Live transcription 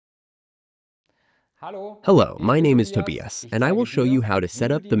Hello, my ich bin name is Tobias. Tobias, Ich and I will zeige show you dir, how to wie set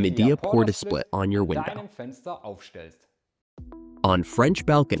du up die the Midea Midea PortaSplit PortaSplit on your in window. deinem Fenster aufstellst. On French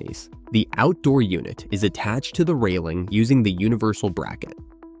balconies, the outdoor unit is attached to the railing using the universal bracket.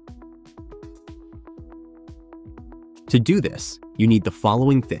 To do this, you need the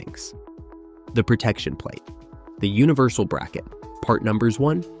following things: the protection plate, the universal bracket, part numbers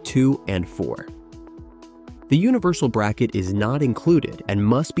 1, 2, and 4. The universal bracket is not included and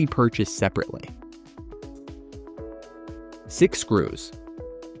must be purchased separately. 6 screws,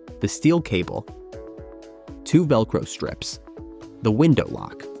 the steel cable, 2 Velcro strips, the window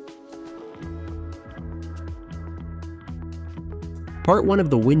lock. Part 1 of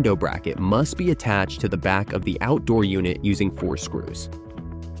the window bracket must be attached to the back of the outdoor unit using 4 screws.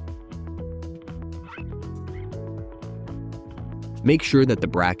 Make sure that the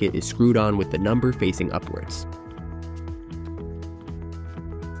bracket is screwed on with the number facing upwards.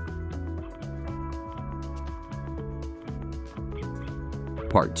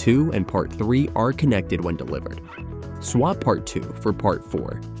 Part 2 and Part 3 are connected when delivered. Swap Part 2 for Part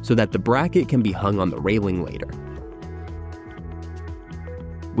 4 so that the bracket can be hung on the railing later.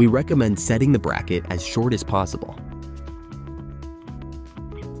 We recommend setting the bracket as short as possible.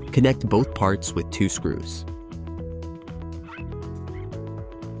 Connect both parts with 2 screws.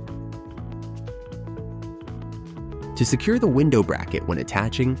 To secure the window bracket when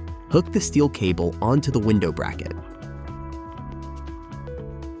attaching, hook the steel cable onto the window bracket.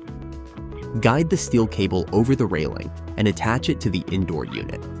 Guide the steel cable over the railing and attach it to the indoor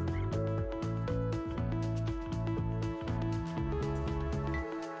unit.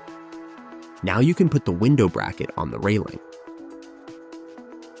 Now you can put the window bracket on the railing.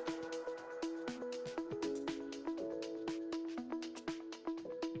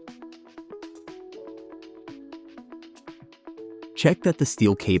 Check that the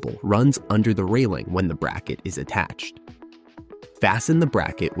steel cable runs under the railing when the bracket is attached. Fasten the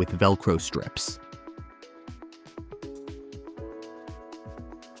bracket with Velcro strips.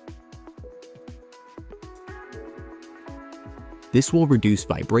 This will reduce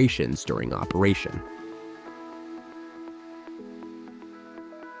vibrations during operation.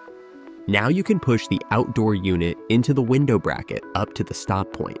 Now you can push the outdoor unit into the window bracket up to the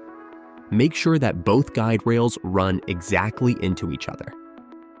stop point. Make sure that both guide rails run exactly into each other.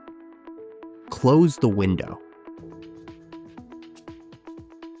 Close the window.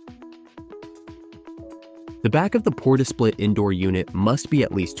 The back of the PortaSplit indoor unit must be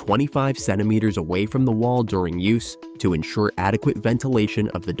at least 25 centimeters away from the wall during use to ensure adequate ventilation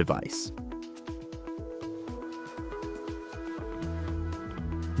of the device.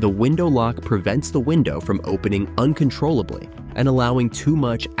 The window lock prevents the window from opening uncontrollably and allowing too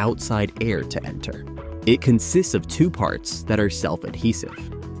much outside air to enter. It consists of 2 parts that are self-adhesive.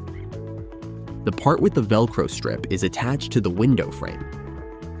 The part with the Velcro strip is attached to the window frame,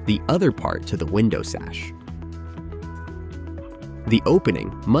 the other part to the window sash. The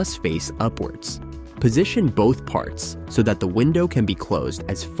opening must face upwards. Position both parts so that the window can be closed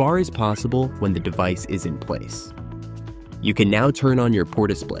as far as possible when the device is in place. You can now turn on your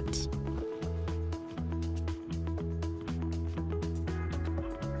PortaSplits.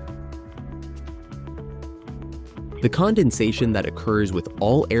 The condensation that occurs with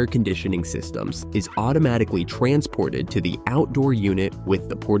all air conditioning systems is automatically transported to the outdoor unit with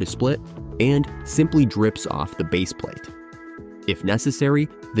the PortaSplit and simply drips off the base plate. If necessary,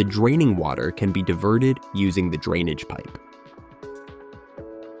 the draining water can be diverted using the drainage pipe.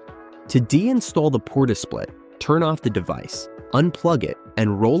 To deinstall the PortaSplit, turn off the device, unplug it,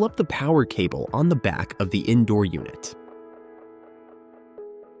 and roll up the power cable on the back of the indoor unit.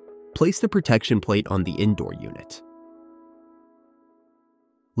 Place the protection plate on the indoor unit.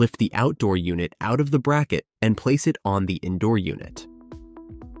 Lift the outdoor unit out of the bracket and place it on the indoor unit.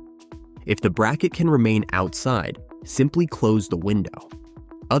 If the bracket can remain outside, simply close the window.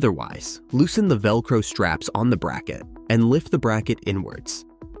 Otherwise, loosen the Velcro straps on the bracket and lift the bracket inwards.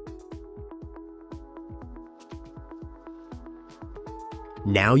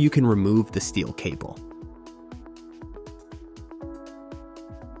 Now you can remove the steel cable.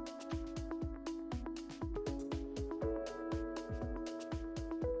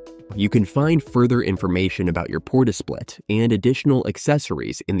 You can find further information about your PortaSplit and additional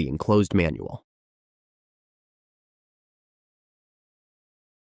accessories in the enclosed manual.